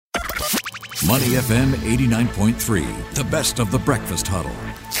Money FM 89.3, the best of the breakfast huddle.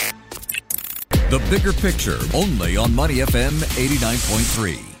 The bigger picture, only on Money FM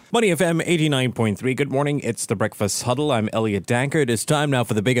 89.3. Money FM 89.3. Good morning. It's the Breakfast Huddle. I'm Elliot Danker. It is time now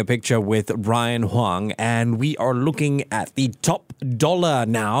for the bigger picture with Ryan Huang. And we are looking at the top dollar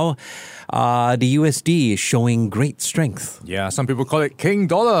now. The USD is showing great strength. Yeah, some people call it King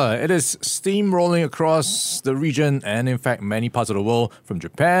Dollar. It is steamrolling across the region and, in fact, many parts of the world, from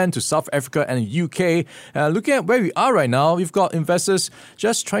Japan to South Africa and UK. Looking at where we are right now, we've got investors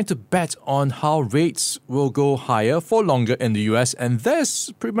just trying to bet on how rates will go higher for longer in the US. And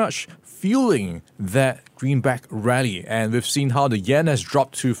that's pretty much fueling that greenback rally. And we've seen how the yen has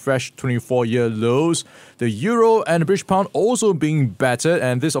dropped to fresh 24-year lows. The euro and the British pound also being battered.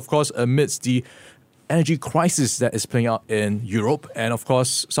 And this, of course, amidst the energy crisis that is playing out in Europe. And, of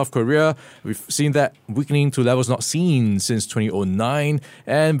course, South Korea, we've seen that weakening to levels not seen since 2009.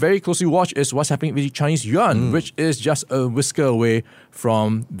 And very closely watched is what's happening with the Chinese yuan, which is just a whisker away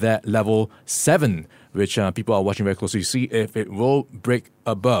from that level 7, which people are watching very closely to see if it will break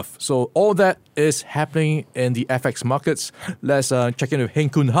above. So all that is happening in the FX markets. Let's check in with Heng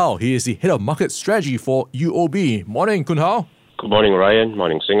Kun Hao. He is the head of market strategy for UOB. Morning, Kun Hao. Good morning, Ryan.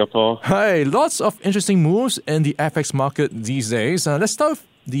 Morning, Singapore. Hi, lots of interesting moves in the FX market these days. Let's start with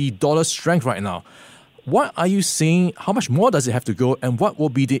the dollar strength right now. What are you seeing? How much more does it have to go? And what will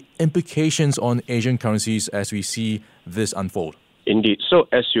be the implications on Asian currencies as we see this unfold? Indeed. So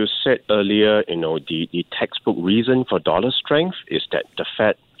as you said earlier, the textbook reason for dollar strength is that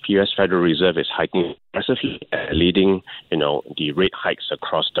the US Federal Reserve is hiking aggressively, leading, the rate hikes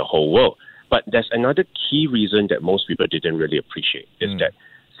across the whole world. But there's another key reason that most people didn't really appreciate is that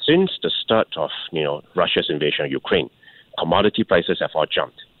since the start of, Russia's invasion of Ukraine, commodity prices have all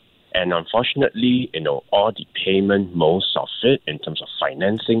jumped. And unfortunately, all the payment, most of it, in terms of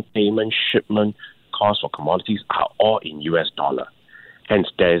financing, payment, shipment, costs for commodities are all in US dollar. Hence,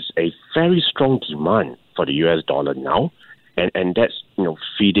 there's a very strong demand for the US dollar now. And that's,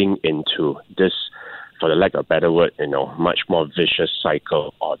 feeding into this, for the lack of a better word, much more vicious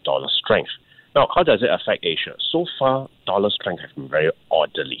cycle of dollar strength. Now, how does it affect Asia? So far, dollar strength has been very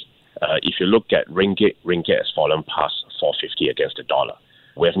orderly. If you look at ringgit has fallen past 450 against the dollar.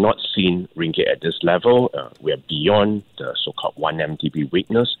 We have not seen ringgit at this level. We are beyond the so-called 1 MDB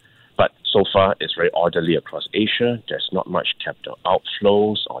weakness. But so far, it's very orderly across Asia. There's not much capital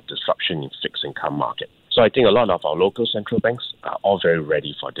outflows or disruption in fixed income market. So I think a lot of our local central banks are all very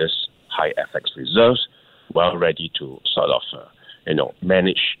ready for this high FX reserves, well ready to sort of,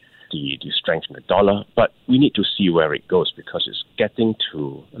 manage the strength in the dollar. But we need to see where it goes because it's getting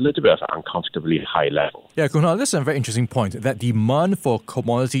to a little bit of an uncomfortably high level. Yeah, Kunal, that's a very interesting point. That demand for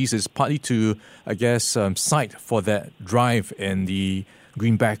commodities is partly to, cite for that drive in the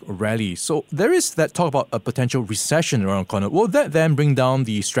greenback rally. So there is that talk about a potential recession around the corner. Will that then bring down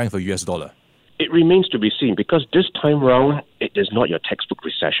the strength of US dollar? It remains to be seen because this time round, it is not your textbook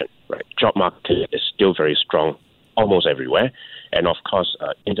recession, right? Job market is still very strong almost everywhere. And of course,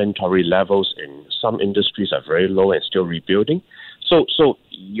 inventory levels in some industries are very low and still rebuilding. So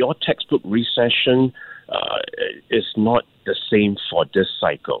your textbook recession is not the same for this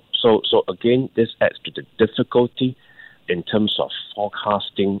cycle. So again, this adds to the difficulty in terms of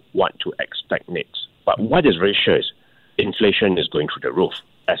forecasting what to expect next. But what is very sure is inflation is going through the roof,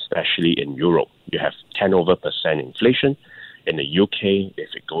 especially in Europe. You have 10% inflation. In the UK,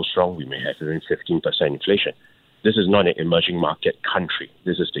 if it goes wrong, we may have even 15% inflation. This is not an emerging market country.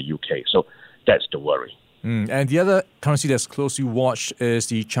 This is the UK. So that's the worry. And the other currency that's closely watched is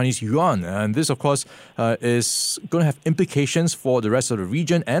the Chinese yuan. And this, of course, is going to have implications for the rest of the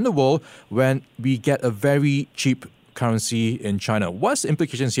region and the world when we get a very cheap currency in China. What's the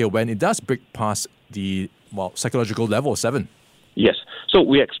implications here when it does break past the psychological level of 7? Yes. So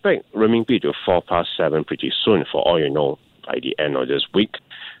we expect renminbi to fall past 7 pretty soon. For all you know, by the end of this week,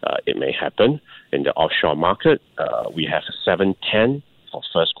 it may happen. In the offshore market, we have 7.10 for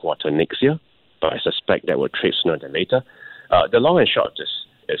first quarter next year, but I suspect that will trade sooner than later. The long and short of this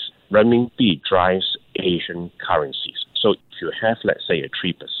is renminbi drives Asian currencies. So if you have, let's say, a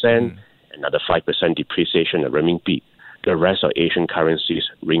 3%, another 5% depreciation of renminbi, the rest of Asian currencies,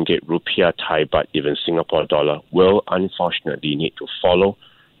 ringgit, rupiah, Thai baht, even Singapore dollar, will unfortunately need to follow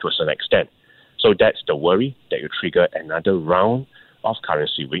to a certain extent. So that's the worry that you trigger another round of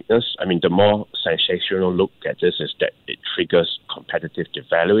currency weakness. I mean, the more sensational look at this is that it triggers competitive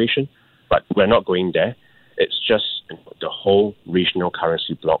devaluation, but we're not going there. It's just the whole regional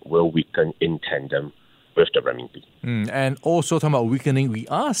currency bloc will weaken in tandem with the renminbi. And also talking about weakening, we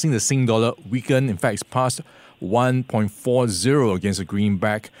are seeing the Sing dollar weaken. In fact, it's past 1.40 against the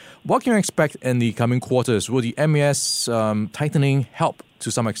greenback. What can you expect in the coming quarters? Will the MAS tightening help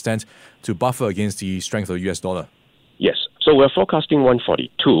to some extent to buffer against the strength of the US dollar? Yes. So we're forecasting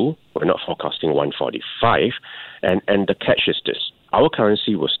 142. We're not forecasting 145. And the catch is this. Our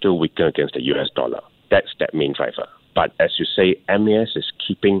currency will still weaken against the US dollar. That's that main driver. But as you say, MAS is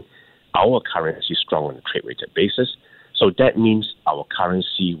keeping our currency strong on a trade-weighted basis. So that means our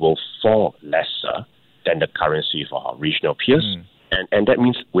currency will fall lesser than the currency for our regional peers. And that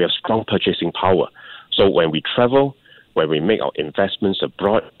means we have strong purchasing power. So when we travel, when we make our investments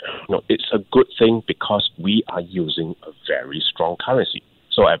abroad, it's a good thing because we are using a very strong currency.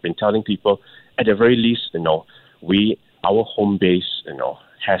 So I've been telling people, at the very least, our home base,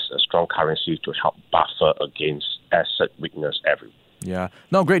 has a strong currency to help buffer against asset weakness everywhere. Yeah.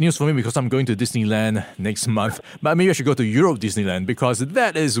 Now, great news for me because I'm going to Disneyland next month. But maybe I should go to Europe Disneyland because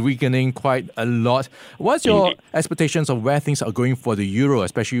that is weakening quite a lot. What's your expectations of where things are going for the euro,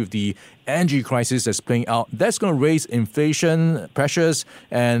 especially with the energy crisis that's playing out? That's going to raise inflation pressures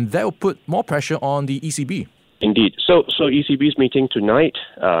and that will put more pressure on the ECB. Indeed. So ECB's meeting tonight,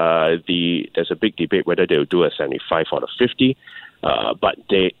 there's a big debate whether they'll do a 75 or a 50. But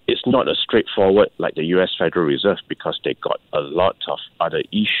it's not as straightforward like the U.S. Federal Reserve because they got a lot of other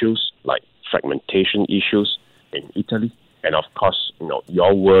issues like fragmentation issues in Italy. And of course,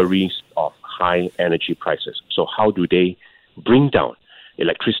 your worries of high energy prices. So how do they bring down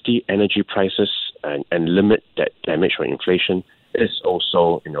electricity, energy prices and limit that damage or inflation is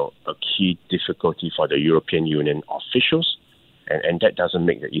also, a key difficulty for the European Union officials. And that doesn't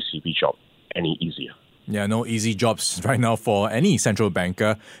make the ECB job any easier. Yeah, no easy jobs right now for any central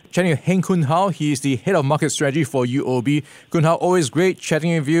banker. Chatting with Heng Kun Hao, he is the head of market strategy for UOB. Kun Hao, always great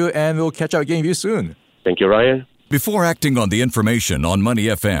chatting with you, and we'll catch up again with you soon. Thank you, Ryan. Before acting on the information on Money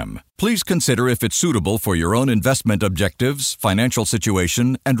FM, please consider if it's suitable for your own investment objectives, financial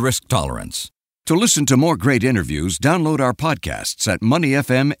situation, and risk tolerance. To listen to more great interviews, download our podcasts at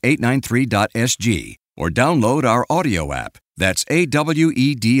moneyfm893.sg or download our audio app. That's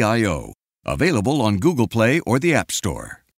AWEDIO. Available on Google Play or the App Store.